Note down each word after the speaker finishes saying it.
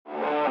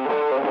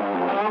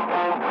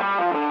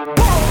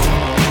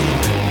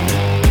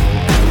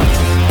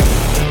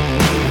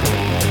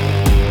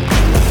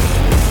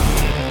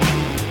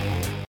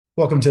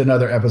Welcome to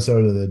another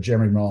episode of the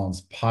Jeremy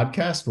Mullins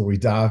podcast, where we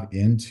dive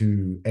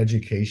into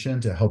education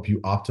to help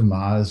you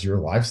optimize your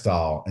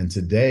lifestyle. And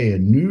today, a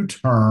new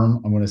term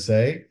I'm going to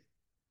say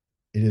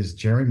it is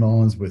Jeremy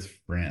Mullins with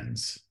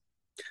friends.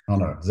 I don't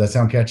know. Does that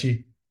sound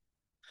catchy?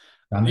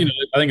 Kind You know,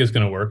 of. I think it's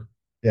going to work.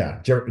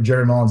 Yeah,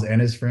 Jeremy Mullins and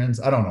his friends.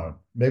 I don't know.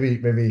 Maybe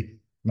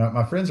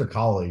my friends are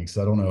colleagues,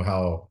 so I don't know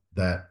how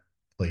that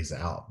plays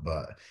out.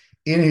 But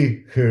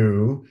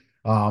anywho,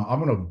 I'm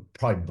gonna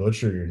probably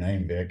butcher your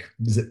name, Vic.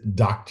 Is it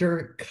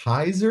Dr.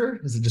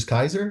 Kizer? Is it just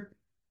Kizer?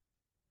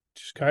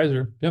 Just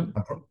Kaiser. Yep.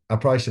 I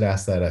probably should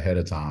ask that ahead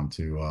of time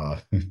to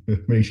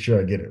make sure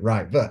I get it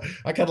right. But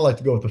I kind of like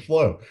to go with the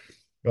flow.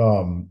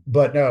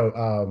 But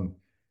no,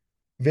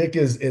 Vic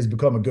is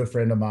become a good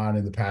friend of mine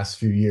in the past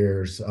few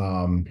years.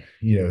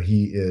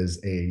 He is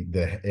and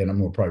I'm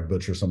gonna probably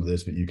butcher some of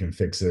this, but you can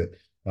fix it.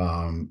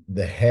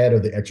 The head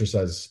of the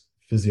exercise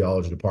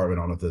physiology department.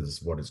 I don't know if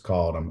that's what it's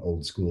called. I'm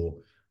old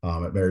school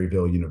at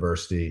Maryville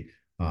University.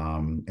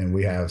 And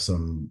we have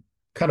some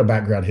kind of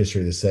background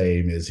history the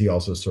same as he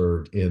also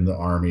served in the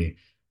Army.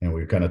 And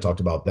we've kind of talked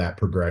about that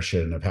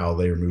progression of how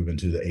they are moving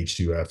to the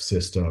H2F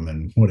system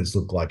and what it's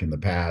looked like in the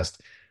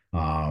past.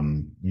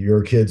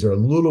 Your kids are a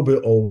little bit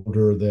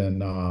older than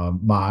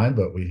mine,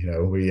 but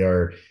we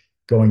are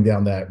going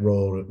down that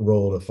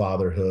road of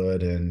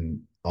fatherhood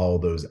and all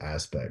those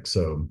aspects.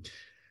 So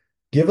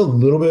give a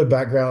little bit of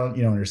background,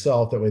 on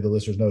yourself. That way the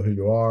listeners know who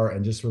you are.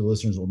 And just so the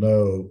listeners will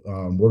know,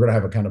 we're going to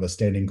have a kind of a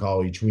standing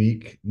call each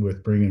week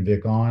with bringing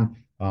Vic on.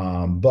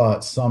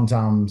 But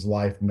sometimes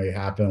life may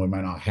happen. We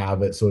might not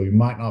have it. So we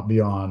might not be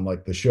on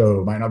like the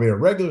show, it might not be a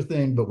regular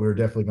thing, but we're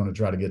definitely going to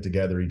try to get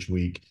together each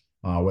week,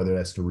 whether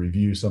that's to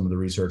review some of the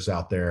research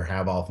out there,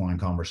 have offline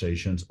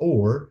conversations,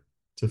 or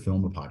to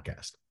film a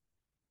podcast.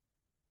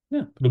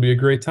 Yeah, it'll be a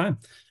great time.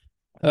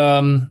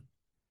 Um,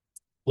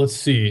 let's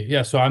see.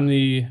 Yeah, so I'm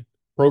the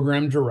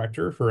program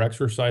director for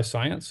exercise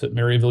science at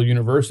Maryville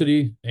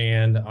University,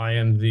 and I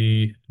am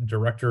the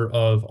director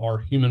of our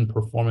human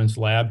performance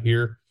lab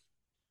here.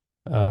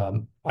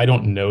 I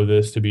don't know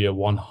this to be a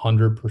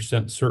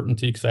 100%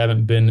 certainty because I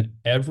haven't been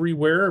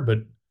everywhere, but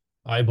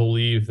I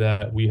believe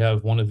that we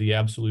have one of the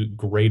absolute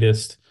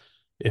greatest,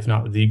 if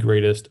not the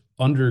greatest,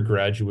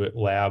 undergraduate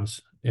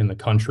labs in the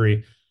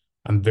country.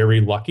 I'm very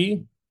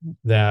lucky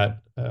that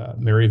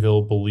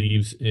Maryville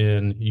believes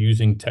in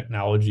using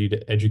technology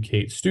to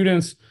educate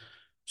students.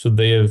 So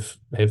they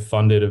have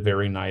funded a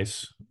very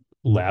nice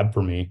lab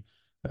for me.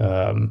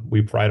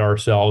 We pride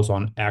ourselves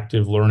on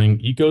active learning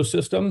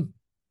ecosystem.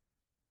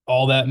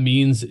 All that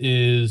means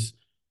is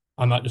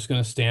I'm not just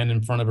going to stand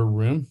in front of a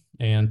room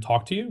and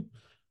talk to you.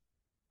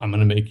 I'm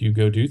going to make you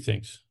go do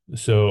things.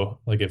 So,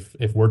 like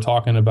if we're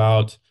talking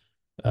about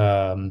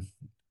um,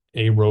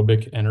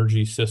 aerobic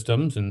energy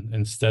systems, and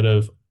instead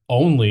of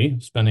only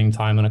spending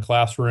time in a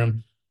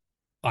classroom,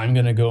 I'm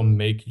going to go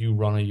make you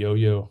run a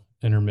yo-yo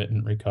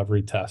intermittent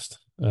recovery test,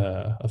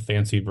 a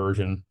fancy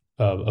version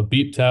of a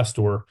beep test,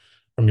 or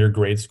from your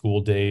grade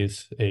school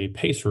days, a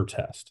pacer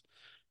test.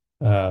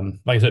 Like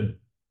I said,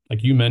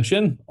 like you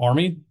mentioned,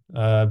 Army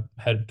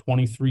had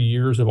 23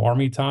 years of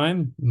Army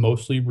time,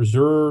 mostly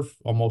reserve,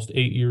 almost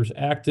 8 years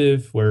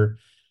active, where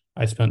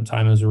I spent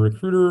time as a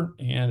recruiter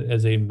and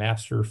as a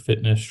master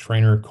fitness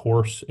trainer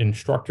course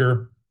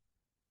instructor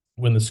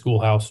when the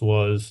schoolhouse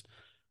was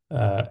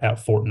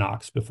at Fort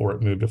Knox before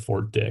it moved to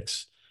Fort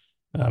Dix.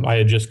 I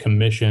had just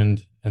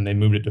commissioned and they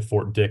moved it to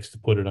Fort Dix to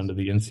put it under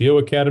the NCO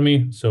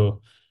Academy. So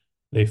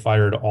they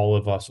fired all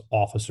of us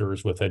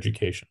officers with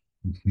education.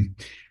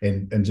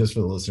 And just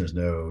for the listeners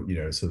know,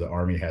 so the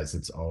Army has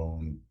its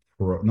own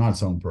not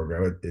its own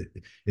program,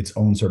 its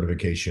own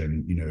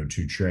certification,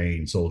 to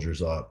train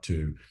soldiers up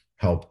to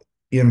help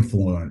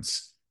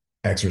influence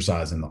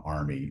exercise in the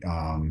Army.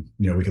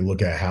 We can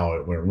look at how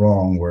it went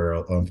wrong, where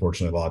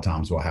unfortunately a lot of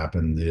times what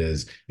happened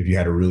is if you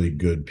had a really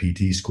good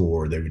PT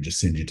score, they would just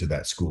send you to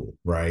that school,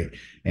 right?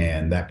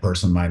 And that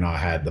person might not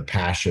have the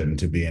passion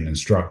to be an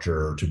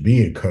instructor or to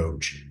be a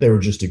coach. They were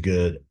just a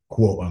good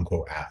quote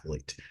unquote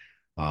athlete.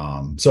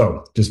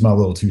 So just my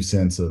little 2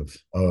 cents of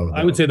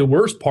I would the say the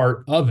worst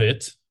part of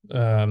it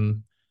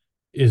um,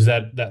 is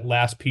that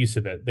last piece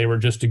of it. They were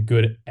just a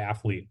good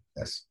athlete.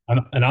 yes.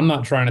 And I'm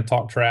not trying to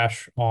talk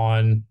trash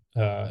on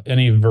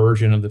any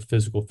version of the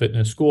physical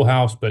fitness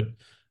schoolhouse, but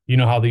you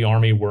know how the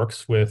Army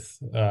works with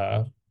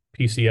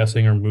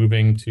PCSing or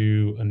moving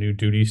to a new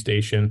duty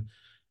station.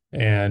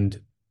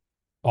 And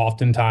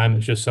oftentimes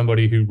it's just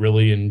somebody who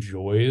really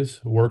enjoys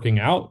working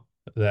out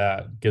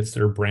that gets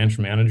their branch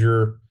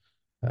manager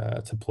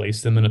to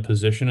place them in a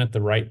position at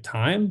the right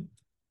time.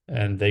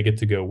 And they get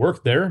to go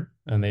work there,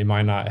 and they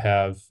might not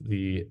have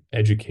the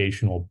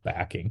educational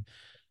backing.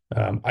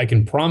 I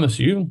can promise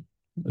you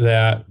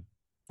that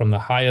from the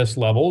highest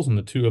levels, and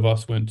the two of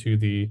us went to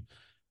the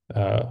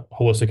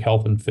Holistic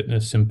Health and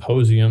Fitness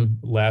Symposium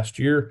last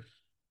year,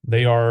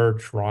 they are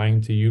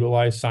trying to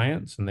utilize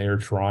science and they are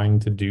trying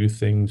to do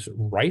things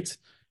right.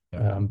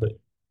 Yeah. But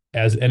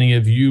as any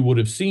of you would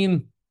have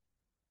seen,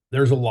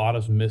 there's a lot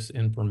of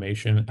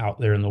misinformation out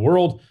there in the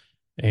world.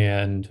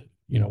 And,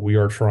 we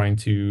are trying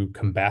to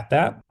combat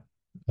that.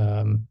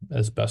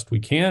 as best we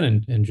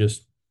can and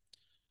just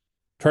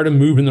try to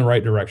move in the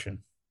right direction.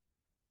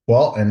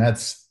 Well, and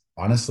that's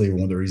honestly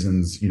one of the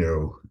reasons,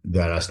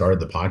 that I started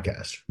the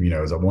podcast,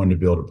 is I wanted to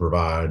be able to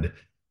provide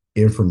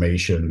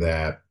information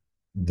that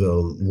the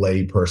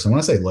lay person, when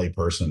I say lay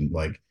person,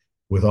 like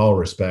with all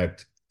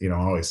respect, I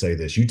always say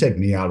this, you take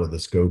me out of the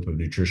scope of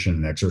nutrition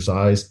and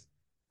exercise,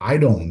 I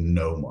don't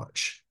know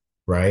much,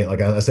 right?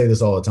 Like I say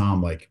this all the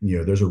time, like,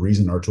 there's a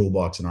reason our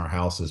toolbox in our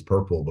house is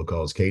purple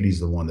because Katie's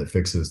the one that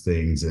fixes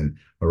things and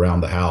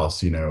around the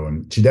house,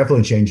 and she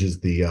definitely changes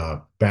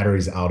the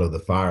batteries out of the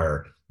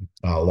fire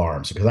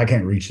alarms because I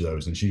can't reach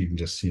those, and she can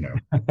just reach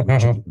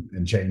it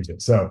and change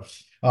it. So,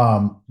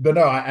 but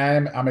no,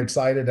 I'm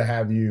excited to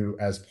have you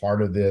as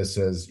part of this.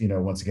 As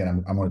once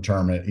again, I'm going to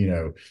term it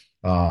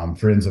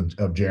friends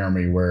of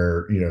Jeremy,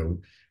 where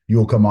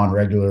you'll come on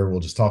regular. We'll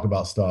just talk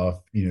about stuff,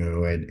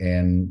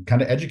 and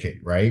kind of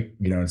educate, right?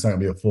 It's not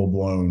going to be a full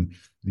blown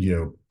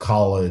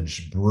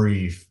college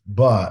brief,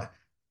 but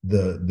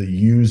the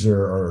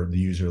user or the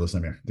user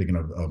listening, I'm thinking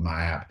of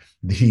my app,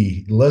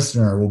 the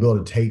listener will be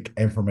able to take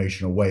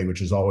information away,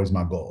 which is always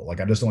my goal. Like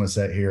I just want to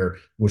sit here,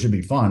 which would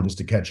be fun just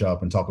to catch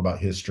up and talk about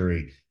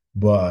history,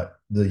 but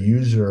the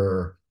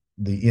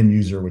end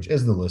user, which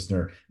is the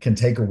listener, can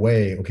take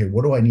away, okay,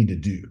 what do I need to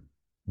do?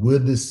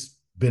 Would this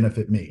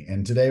benefit me?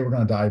 And today we're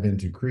going to dive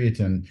into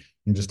creatine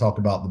and just talk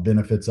about the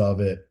benefits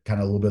of it, kind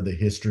of a little bit of the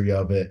history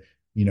of it,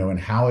 and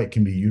how it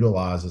can be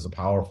utilized as a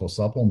powerful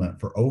supplement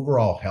for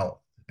overall health.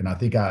 And I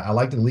think I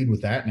like to lead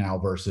with that now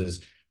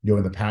versus,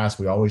 in the past,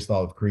 we always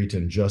thought of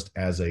creatine just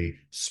as a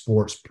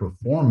sports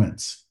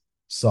performance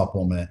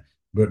supplement.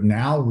 But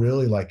now,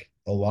 really, like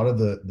a lot of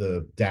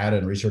the data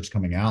and research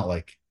coming out,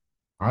 like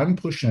I'm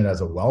pushing it as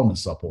a wellness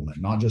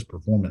supplement, not just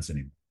performance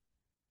anymore.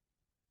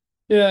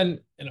 Yeah, and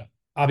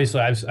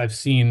obviously I've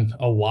seen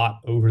a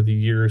lot over the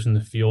years in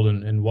the field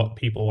and what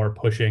people are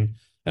pushing.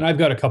 And I've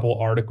got a couple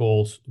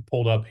articles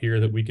pulled up here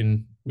that we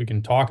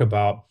can talk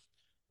about.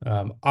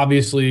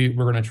 Obviously,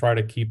 we're going to try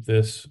to keep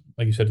this,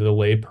 like you said, to the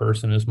lay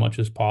person as much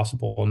as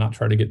possible and not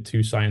try to get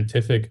too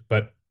scientific.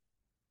 But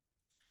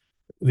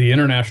the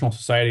International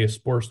Society of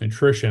Sports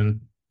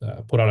Nutrition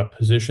put out a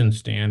position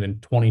stand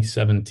in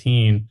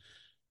 2017,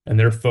 and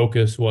their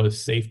focus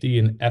was safety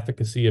and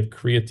efficacy of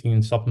creatine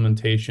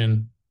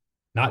supplementation,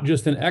 not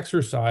just in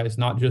exercise,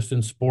 not just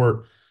in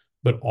sport,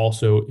 but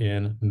also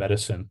in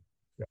medicine.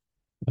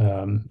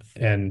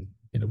 And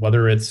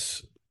whether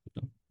it's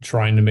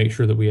trying to make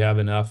sure that we have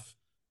enough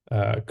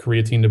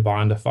creatine to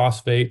bond to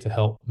phosphate to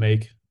help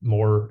make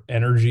more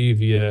energy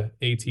via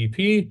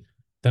ATP,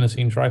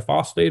 adenosine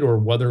triphosphate, or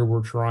whether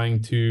we're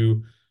trying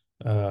to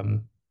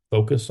um,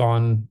 focus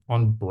on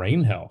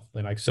brain health.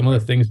 And like some of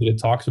the things that it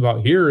talks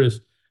about here is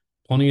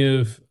plenty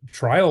of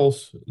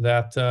trials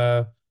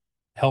that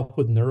help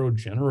with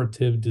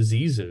neurodegenerative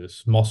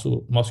diseases,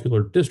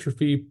 muscular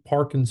dystrophy,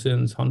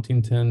 Parkinson's,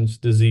 Huntington's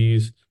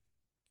disease,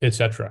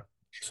 etc.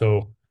 So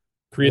Well,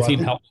 I creatine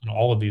think helps in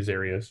all of these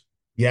areas.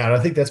 Yeah, and I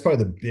think that's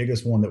probably the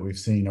biggest one that we've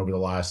seen over the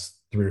last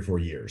 3 or 4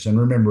 years. And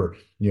remember,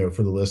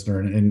 for the listener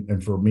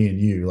and for me and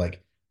you,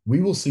 like we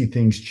will see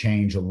things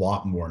change a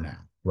lot more now,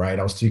 right?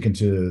 I was speaking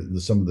to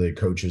some of the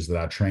coaches that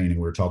I train, and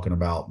we were talking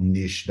about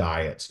niche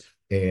diets.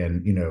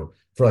 And,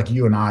 for like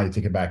you and I,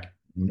 thinking back,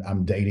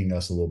 I'm dating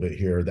us a little bit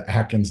here, the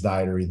Atkins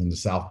diet or even the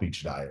South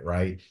Beach diet,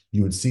 right?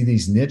 You would see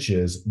these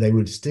niches, they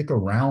would stick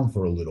around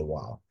for a little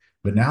while.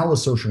 But now with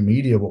social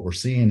media, what we're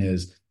seeing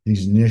is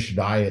these niche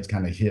diets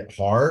kind of hit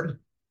hard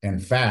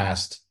and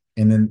fast,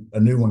 and then a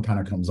new one kind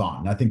of comes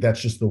on. And I think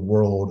that's just the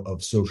world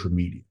of social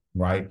media,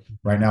 right?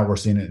 Right now we're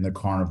seeing it in the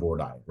carnivore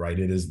diet, right?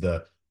 It is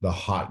the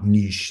hot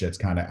niche that's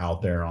kind of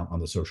out there on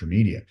the social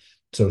media.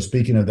 So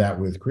speaking of that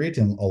with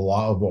creatine, a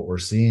lot of what we're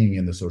seeing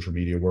in the social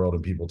media world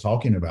and people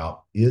talking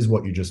about is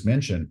what you just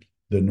mentioned,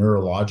 the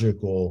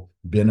neurological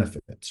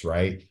benefits,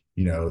 right?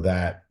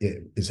 That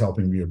it is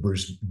helping you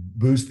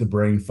boost the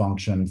brain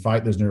function,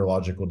 fight those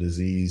neurological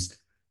disease,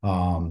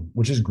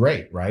 which is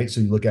great, right? So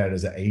you look at it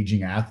as an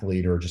aging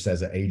athlete or just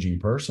as an aging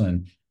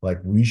person, like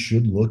we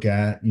should look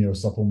at,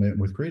 supplement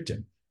with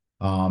creatine.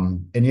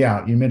 And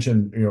yeah, you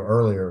mentioned,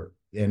 earlier,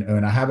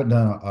 and I haven't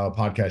done a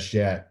podcast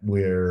yet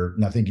where,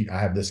 and I think I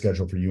have this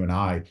scheduled for you and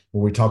I,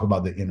 where we talk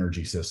about the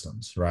energy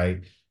systems,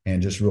 right? And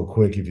just real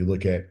quick, if you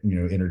look at,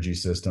 energy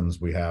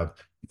systems, we have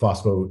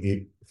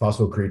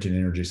phosphocreatine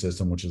energy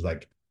system, which is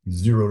like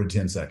 0 to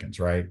 10 seconds,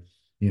 right?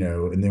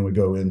 And then we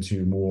go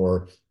into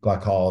more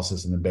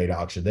glycolysis and then beta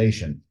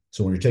oxidation.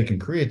 So when you're taking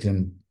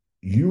creatine,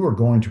 you are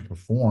going to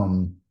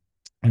perform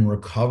and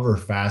recover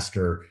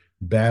faster,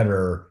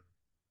 better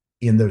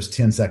in those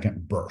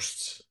 10-second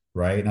bursts,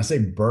 right? And I say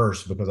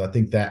bursts because I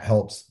think that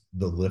helps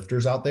the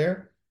lifters out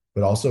there,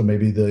 but also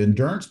maybe the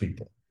endurance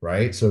people,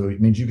 right? So it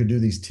means you could do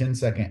these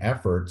 10-second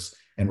efforts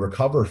and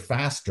recover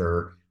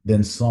faster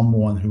than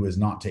someone who is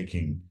not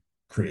taking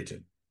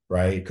creatine,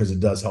 right? Because it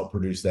does help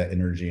produce that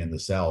energy in the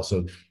cell.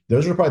 So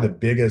those are probably the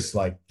biggest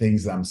like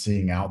things that I'm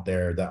seeing out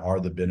there that are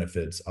the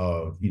benefits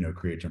of,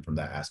 creatine from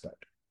that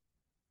aspect.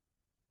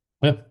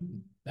 Yeah.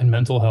 And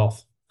mental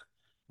health,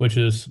 which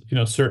is,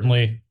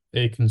 certainly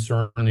a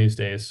concern these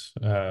days.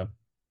 Definitely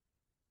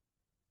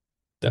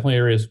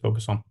areas to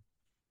focus on.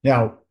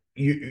 Now,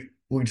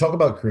 we talk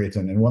about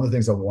creatine, and one of the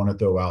things I want to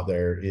throw out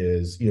there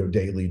is,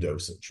 daily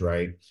dosage,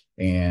 right?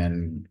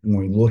 And when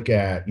we look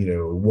at,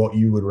 what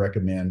you would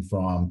recommend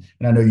from,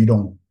 and I know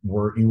you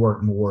work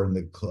more in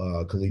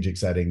the collegiate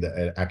setting,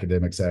 the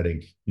academic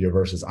setting,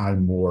 versus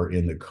I'm more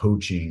in the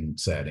coaching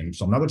setting.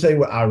 So I'm not going to tell you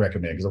what I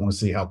recommend because I want to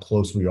see how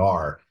close we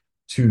are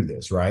to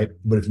this, right?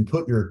 But if you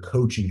put your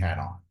coaching hat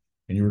on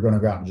and you were going to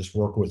go out and just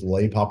work with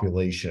lay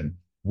population,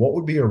 what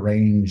would be a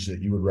range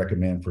that you would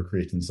recommend for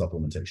creatine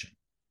supplementation?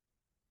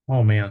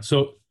 Oh man.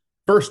 So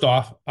first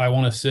off, I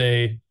want to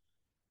say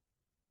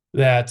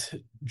that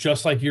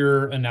just like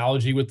your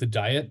analogy with the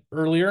diet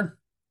earlier,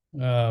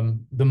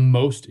 the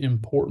most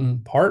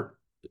important part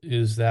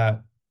is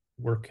that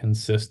we're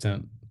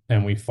consistent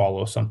and we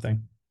follow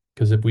something.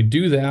 Because if we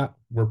do that,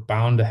 we're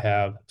bound to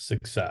have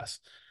success.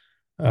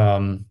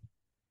 Um,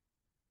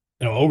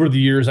 over the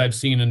years, I've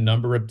seen a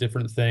number of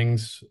different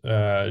things.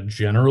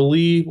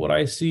 Generally, what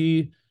I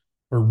see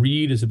or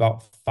read is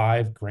about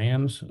 5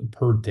 grams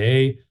per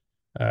day.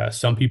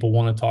 Some people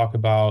want to talk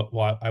about,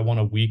 well, I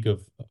want a week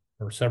of,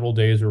 or several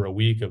days or a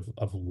week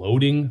of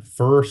loading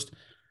first.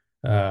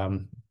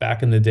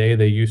 Back in the day,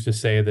 they used to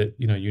say that,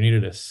 you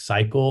needed a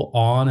cycle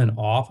on and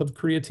off of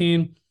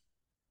creatine.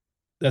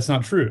 That's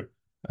not true.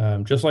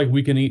 Just like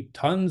we can eat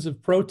tons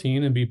of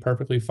protein and be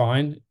perfectly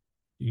fine,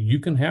 you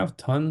can have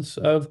tons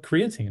of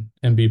creatine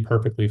and be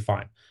perfectly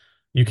fine.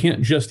 You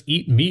can't just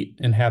eat meat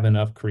and have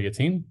enough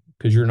creatine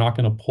because you're not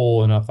going to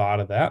pull enough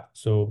out of that.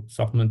 So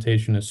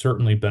supplementation is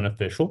certainly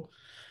beneficial.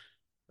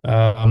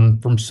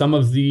 From some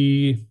of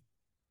the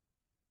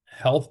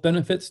health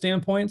benefit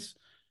standpoints,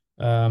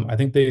 I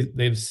think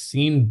they've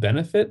seen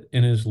benefit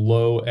in as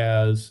low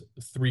as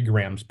 3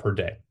 grams per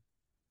day.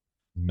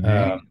 Uh,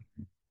 Man,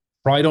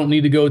 Probably don't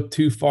need to go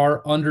too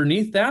far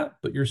underneath that,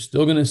 but you're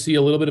still going to see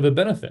a little bit of a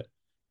benefit.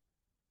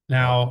 wow,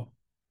 Now,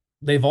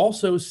 they've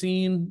also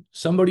seen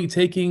somebody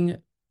taking,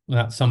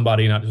 not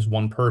somebody, not just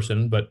one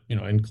person, but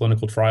in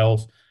clinical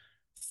trials,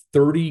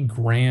 30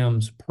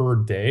 grams per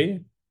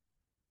day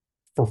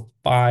for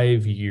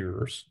 5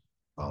 years.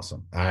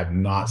 awesome. I have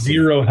not seen.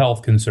 Zero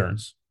health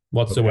concerns Okay.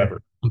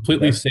 whatsoever.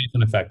 Completely Okay. safe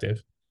and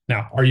effective.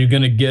 Now, are you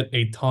going to get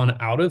a ton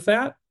out of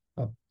that?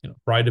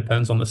 Probably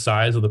depends on the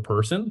size of the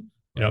person.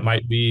 It Right.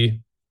 might be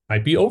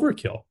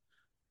overkill.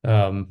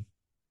 Um,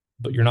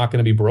 but you're not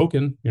going to be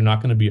broken. You're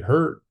not going to be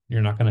hurt.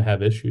 You're not going to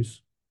have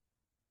issues.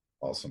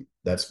 Awesome.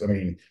 I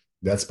mean,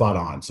 that's spot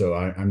on. So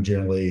I'm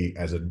generally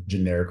as a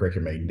generic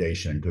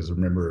recommendation, because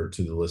remember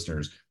to the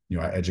listeners,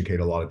 I educate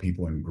a lot of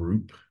people in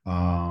group,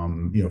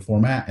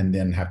 format, and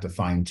then have to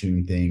fine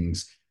tune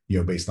things,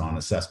 based on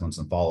assessments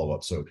and follow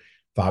up. So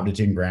 5 to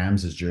 10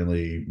 grams is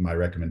generally my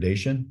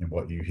recommendation. And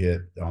what you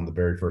hit on the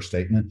very first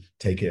statement,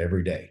 take it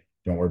every day.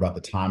 Don't worry about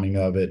the timing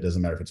of it.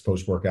 Doesn't matter if it's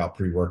post workout,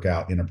 pre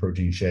workout, in a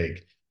protein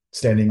shake,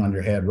 standing on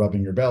your head,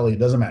 rubbing your belly. It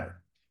doesn't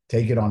matter.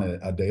 Take it on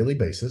a daily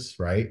basis,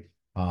 right?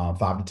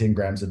 5 to 10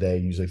 grams a day,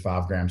 usually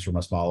 5 grams for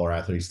my smaller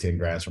athletes, 10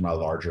 grams for my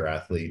larger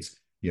athletes.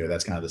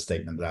 That's kind of the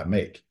statement that I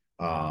make.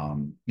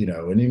 And you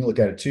can look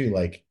at it too,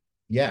 like,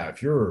 yeah,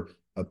 if you're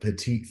a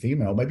petite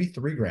female, maybe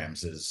 3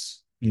 grams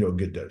is, a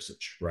good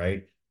dosage,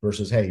 right?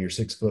 Versus, hey, you're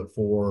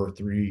 6'4",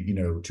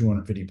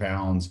 250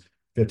 pounds,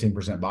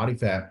 15% body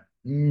fat.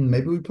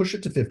 Maybe we push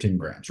it to 15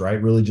 grams,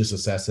 right? Really just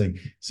assessing,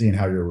 seeing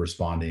how you're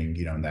responding,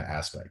 in that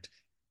aspect.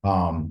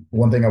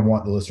 One thing I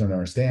want the listener to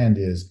understand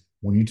is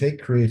when you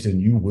take creatine,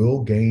 you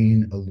will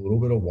gain a little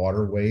bit of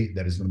water weight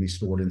that is going to be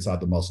stored inside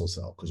the muscle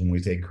cell. Because when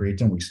we take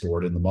creatine, we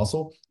store it in the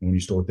muscle. And when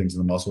you store things in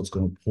the muscle, it's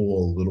going to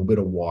pull a little bit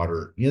of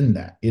water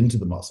into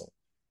the muscle.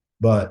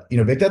 But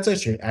Vic, that's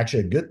actually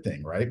a good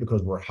thing, right?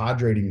 Because we're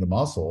hydrating the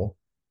muscle,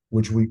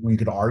 which we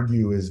could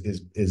argue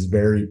is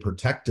very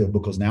protective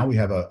because now we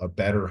have a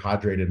better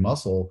hydrated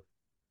muscle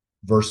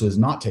versus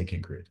not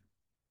taking creatine.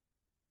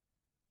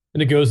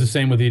 And it goes the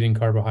same with eating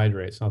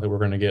carbohydrates. Not that we're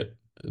going to get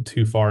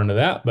too far into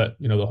that, but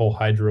the whole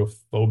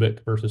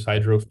hydrophobic versus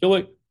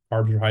hydrophilic.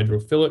 Carbs are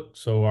hydrophilic,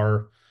 so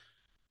are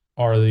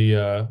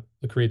the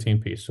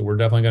creatine piece. So we're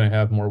definitely going to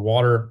have more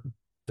water,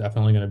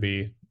 definitely going to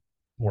be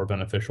more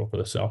beneficial for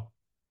the cell.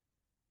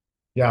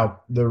 Yeah,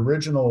 the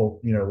original,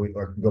 we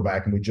go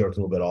back and we joked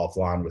a little bit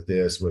offline with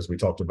this was we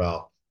talked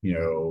about,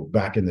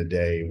 back in the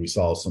day, we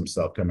saw some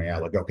stuff coming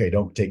out like, okay,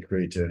 don't take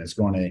creatine. It's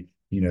going to,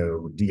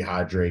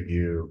 dehydrate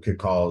you, could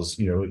cause,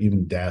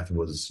 even death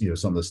was,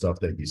 some of the stuff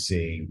that you're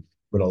seeing.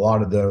 But a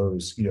lot of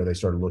those, they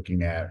started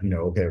looking at,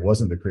 okay, it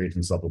wasn't the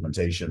creatine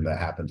supplementation that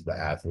happened to the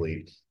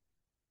athlete.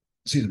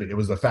 Excuse me, it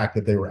was the fact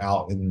that they were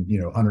out in,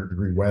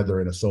 100-degree weather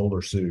in a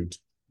solar suit,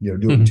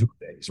 doing two Mhm.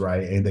 days,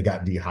 right? And they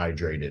got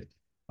dehydrated.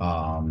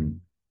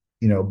 Um,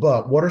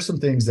 but what are some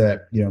things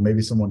that,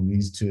 maybe someone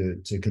needs to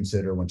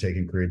consider when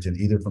taking creatine,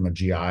 either from a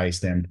GI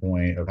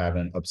standpoint of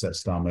having an upset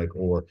stomach,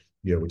 or,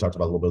 we talked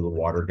about a little bit of the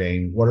water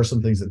gain. What are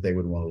some things that they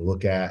would want to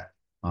look at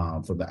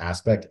from the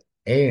aspect,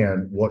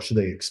 and what should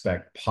they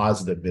expect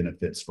positive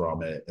benefits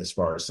from it as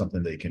far as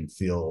something they can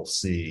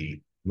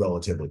see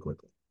relatively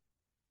quickly?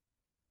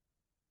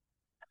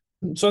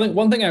 So I think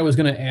one thing I was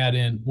going to add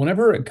in,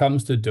 whenever it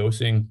comes to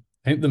dosing,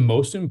 I think the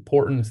most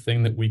important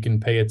thing that we can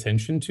pay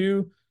attention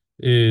to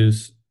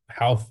is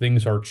how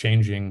things are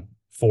changing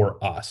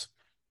for us.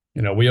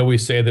 We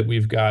always say that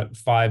we've got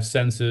five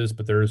senses,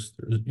 but there's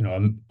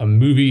a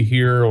movie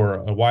here or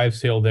a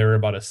wives' tale there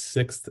about a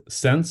sixth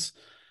sense.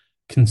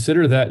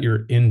 Consider that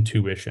your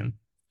intuition.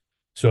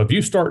 So if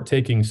you start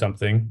taking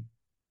something,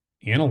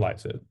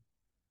 analyze it.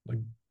 Like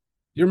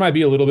there might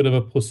be a little bit of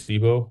a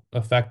placebo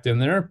effect in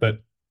there,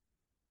 but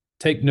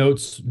take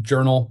notes,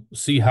 journal,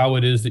 see how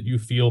it is that you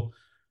feel.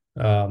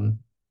 Um,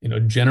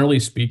 generally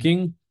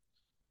speaking,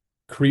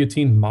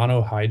 creatine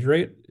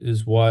monohydrate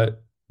is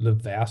what the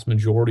vast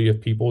majority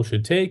of people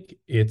should take.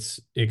 It's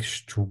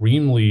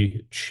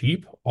extremely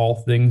cheap, all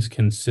things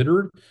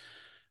considered.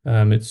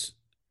 It's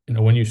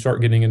when you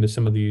start getting into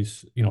some of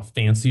these,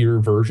 fancier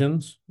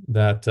versions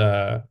that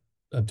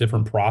of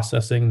different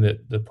processing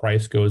that the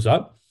price goes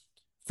up.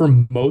 For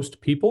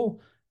most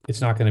people, it's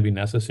not going to be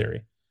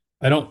necessary.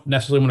 I don't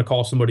necessarily want to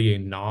call somebody a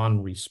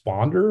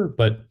non-responder,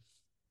 but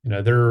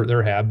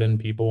there have been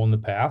people in the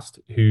past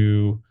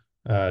who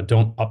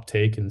don't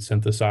uptake and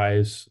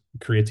synthesize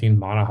creatine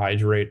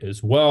monohydrate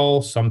as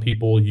well. Some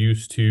people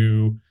used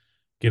to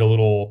get a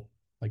little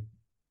like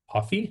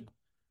puffy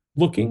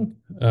looking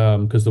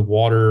because the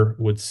water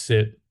would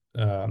sit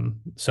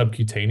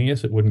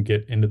subcutaneous. It wouldn't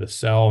get into the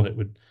cell, and it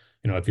would,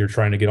 if you're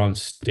trying to get on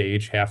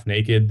stage half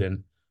naked,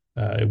 then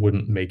it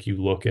wouldn't make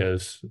you look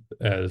as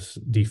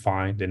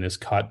defined and as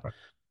cut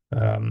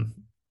um,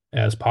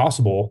 as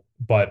possible.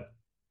 But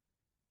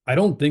I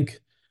don't think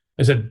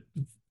I said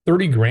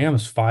 30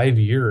 grams, 5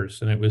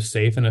 years, and it was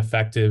safe and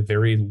effective,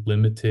 very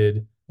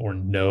limited or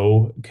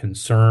no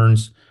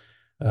concerns.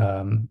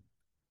 Um,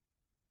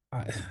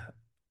 I,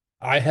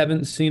 I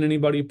haven't seen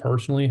anybody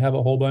personally have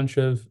a whole bunch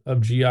of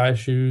GI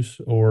issues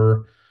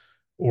or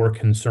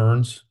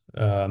concerns.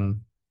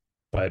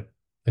 But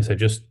I said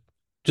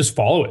just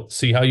follow it,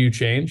 see how you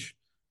change,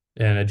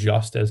 and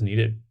adjust as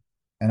needed.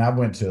 And I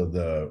went to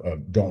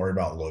the don't worry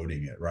about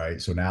loading it,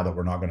 right? So now that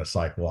we're not going to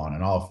cycle on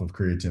and off of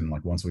creatine,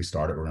 like once we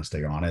start it, we're going to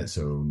stay on it.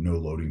 So no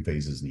loading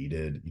phase is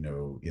needed,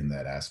 in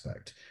that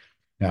aspect.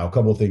 Now, a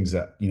couple of things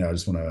that, I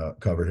just want to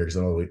cover here because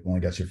I only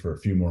got you for a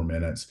few more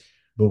minutes.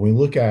 But when we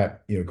look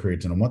at,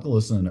 creatine, I want the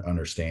listener to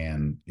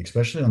understand,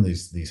 especially on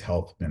these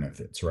health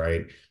benefits,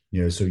 right?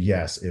 So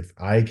yes, if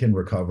I can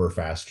recover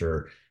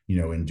faster,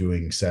 in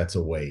doing sets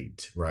of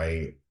weight,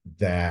 right?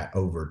 That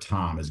over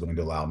time is going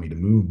to allow me to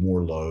move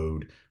more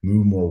load,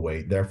 move more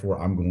weight. Therefore,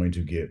 I'm going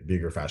to get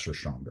bigger, faster,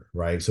 stronger,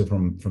 right? So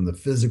from the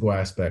physical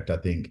aspect, I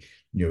think,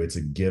 it's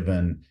a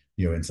given,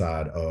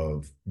 inside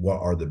of what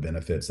are the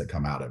benefits that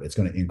come out of it. It's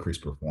going to increase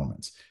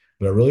performance.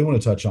 But I really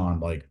want to touch on,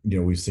 like,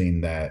 we've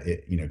seen that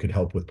it, could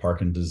help with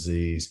Parkinson's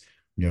disease.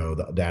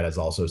 The data is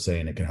also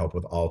saying it can help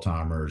with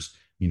Alzheimer's,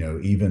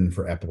 even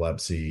for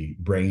epilepsy,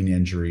 brain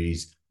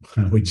injuries.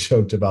 We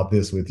joked about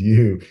this with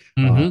you,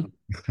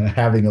 Mm-hmm.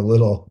 having uh, a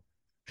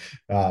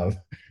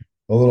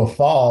little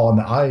fall on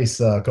the ice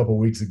a couple of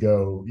weeks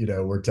ago.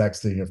 We're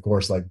texting, of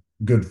course, like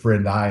good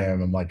friend I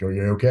am. I'm like, "Are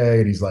you okay?"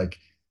 And he's like,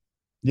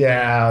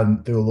 "Yeah,"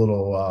 and threw a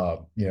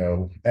little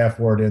F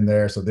word in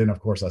there. So then of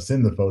course I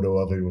send the photo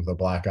of him with a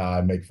black eye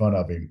and make fun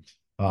of him.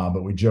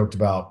 But we joked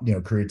about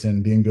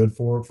creatine being good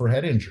for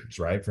head injuries,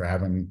 right? For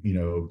having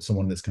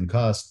someone that's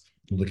concussed,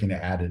 looking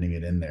at adding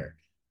it in there.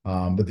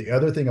 But the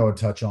other thing I would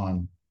touch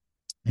on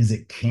is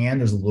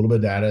there's a little bit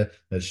of data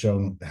that's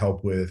shown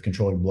help with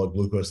controlling blood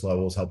glucose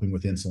levels, helping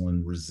with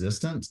insulin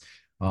resistance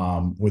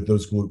with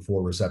those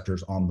GLUT4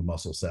 receptors on the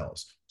muscle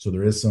cells. So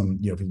there is some,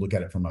 if you look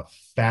at it from a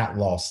fat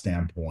loss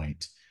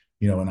standpoint,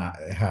 and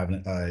I have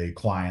a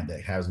client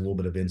that has a little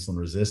bit of insulin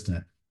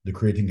resistant, the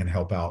creatine can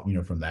help out,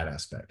 from that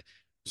aspect.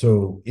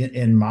 So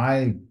in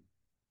my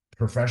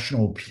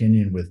professional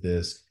opinion with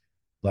this,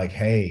 like,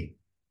 hey,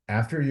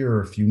 after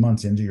you're a few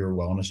months into your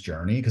wellness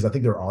journey, because I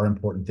think there are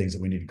important things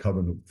that we need to cover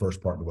in the first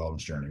part of the wellness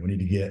journey. We need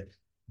to get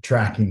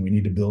tracking, we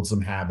need to build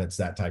some habits,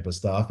 that type of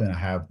stuff. And I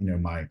have,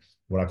 my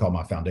what I call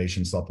my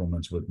foundation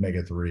supplements with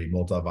omega-3,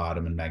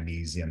 multivitamin,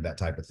 magnesium, that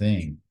type of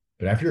thing.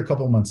 But after you're a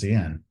couple of months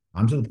in,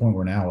 I'm to the point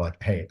where now,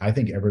 like, hey, I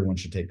think everyone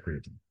should take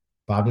creatine.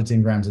 5 to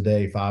 10 grams a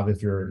day, 5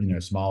 if you're,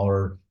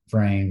 smaller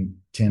frame,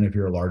 10 if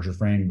you're a larger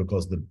frame,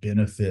 because the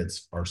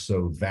benefits are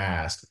so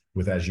vast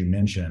with, as you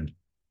mentioned,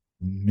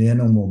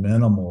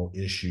 minimal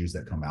issues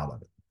that come out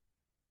of it.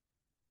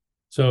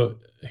 So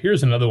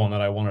here's another one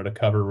that I wanted to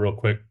cover real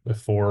quick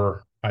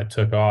before I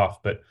took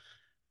off, but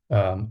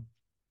um,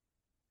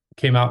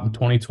 came out in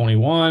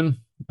 2021.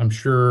 I'm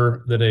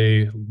sure that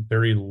a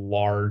very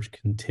large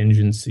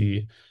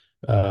contingency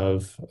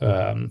of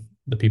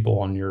the people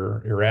on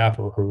your app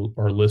or who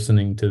are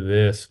listening to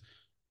this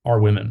are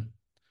women.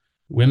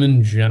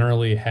 Women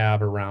generally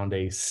have around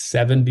a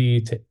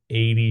 70 to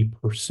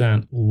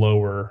 80%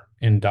 lower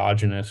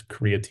endogenous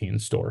creatine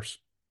stores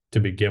to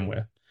begin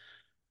with.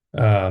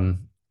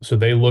 So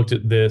they looked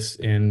at this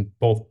in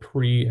both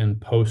pre and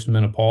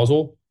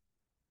post-menopausal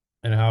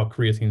and how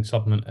creatine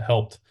supplement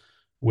helped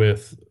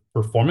with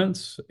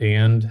performance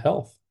and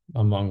health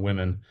among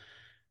women.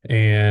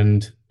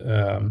 And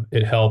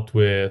it helped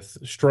with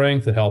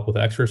strength, it helped with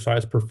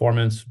exercise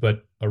performance,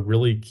 but a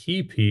really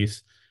key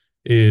piece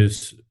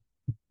is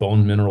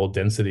bone mineral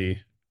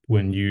density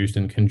when used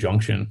in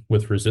conjunction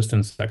with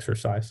resistance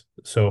exercise.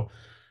 So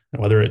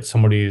whether it's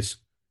somebody's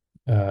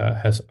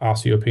has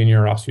osteopenia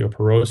or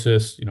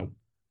osteoporosis,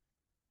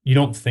 you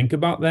don't think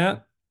about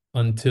that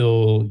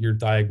until you're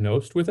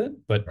diagnosed with it.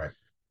 But Right.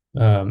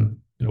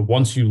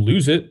 once you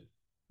lose it,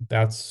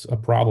 that's a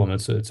problem.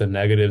 It's a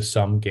negative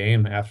sum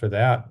game after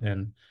that.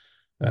 And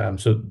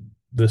so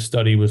the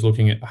study was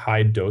looking at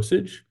high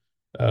dosage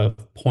of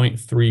zero point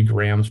 0.3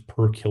 grams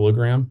per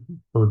kilogram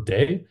per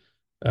day.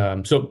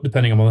 So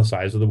depending on the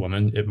size of the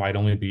woman, it might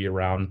only be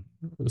around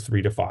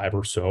 3 to 5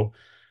 or so.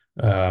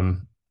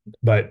 Um,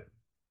 but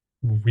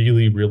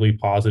really, really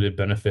positive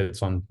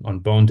benefits on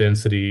bone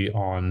density,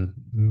 on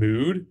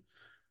mood,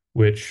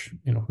 which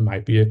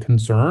might be a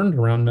concern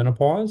around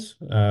menopause,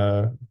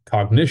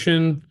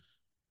 cognition,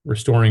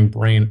 restoring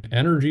brain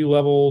energy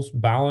levels,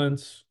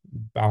 balance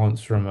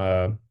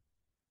from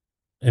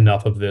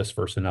enough of this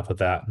versus enough of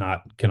that,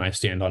 not can I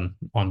stand on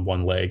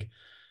one leg.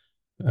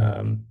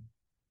 Um,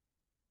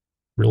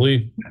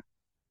 really,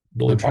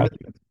 really I'm trying to positive.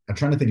 think, I'm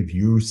trying to think if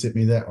you sent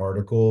me that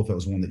article, if it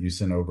was one that you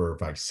sent over,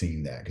 if I've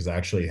seen that, because I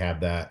actually have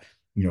that,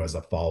 as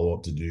a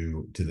follow-up to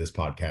do to this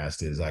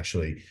podcast is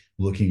actually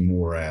looking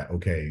more at,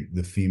 okay,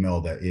 the female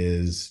that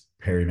is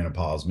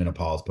perimenopause,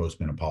 menopause,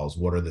 postmenopause,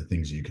 what are the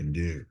things you can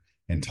do?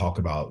 And talk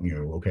about,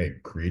 okay,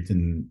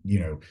 creatine,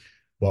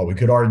 well, we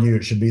could argue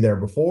it should be there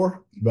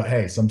before, but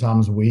hey,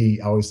 sometimes I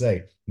always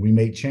say we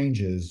make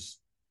changes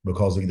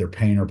because of either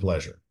pain or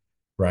pleasure,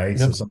 right?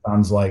 So Yep.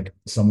 sometimes like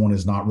someone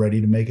is not ready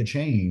to make a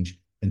change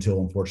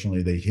until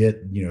unfortunately they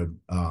hit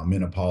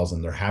menopause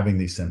and they're having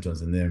these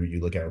symptoms, and then you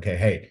look at, okay,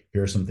 hey,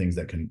 here are some things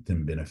that can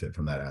benefit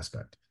from that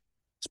aspect.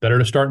 It's better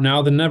to start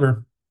now than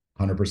never.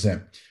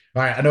 100%.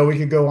 All right. I know we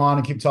could go on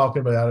and keep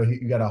talking, but I know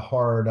you got a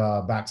hard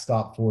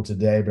backstop for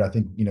today. But I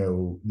think,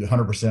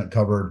 100%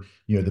 covered,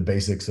 the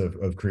basics of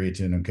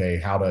creatine. Okay.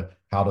 How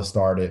to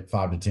start it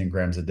 5 to 10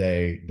 grams a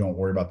day. Don't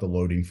worry about the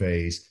loading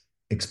phase.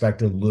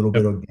 Expect a little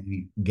bit Yep. of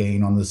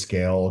gain on the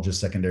scale, just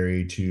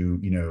secondary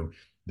to,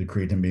 the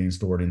creatine being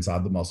stored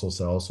inside the muscle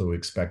cells. So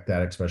expect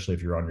that, especially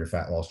if you're on your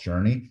fat loss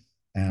journey.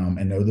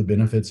 And know the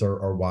benefits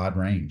are wide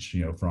range,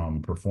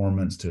 from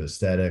performance to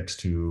aesthetics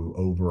to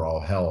overall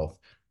health.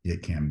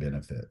 It can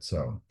benefit.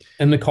 So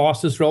And the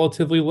cost is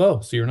relatively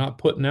low, so you're not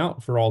putting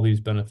out for all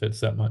these benefits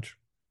that much.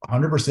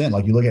 100%,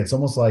 like you look at, it's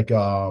almost like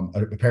a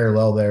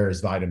parallel there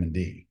is vitamin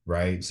D,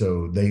 right?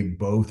 So they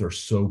both are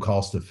so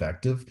cost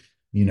effective,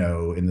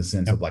 in the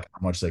sense Yeah. of like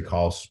how much they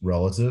cost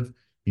relative,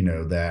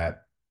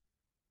 that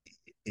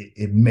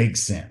it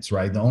makes sense,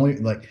 right? The only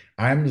like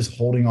I'm just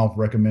holding off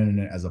recommending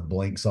it as a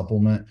blank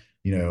supplement,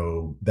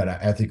 that I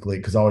ethically,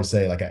 because I always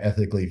say like I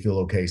ethically feel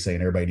okay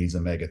saying everybody needs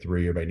omega-3,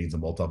 everybody needs a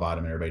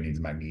multivitamin, everybody needs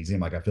magnesium.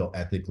 Like I feel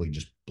ethically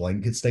just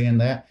blanket staying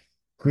that.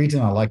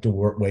 Creatine, I like to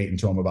wait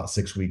until I'm about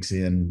 6 weeks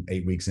in,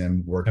 8 weeks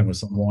in working Yeah. with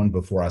someone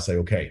before I say,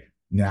 okay,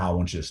 now I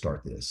want you to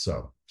start this.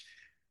 So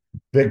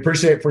Vic,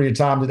 appreciate it for your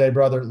time today,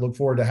 brother. Look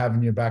forward to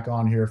having you back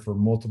on here for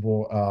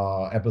multiple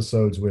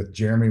episodes with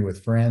Jeremy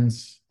with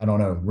friends. I don't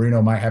know.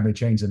 Reno might have me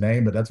change the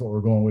name, but that's what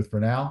we're going with for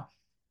now.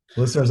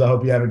 Listeners, I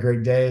hope you have a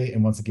great day.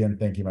 And once again,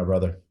 thank you, my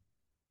brother.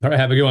 All right,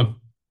 have a good one.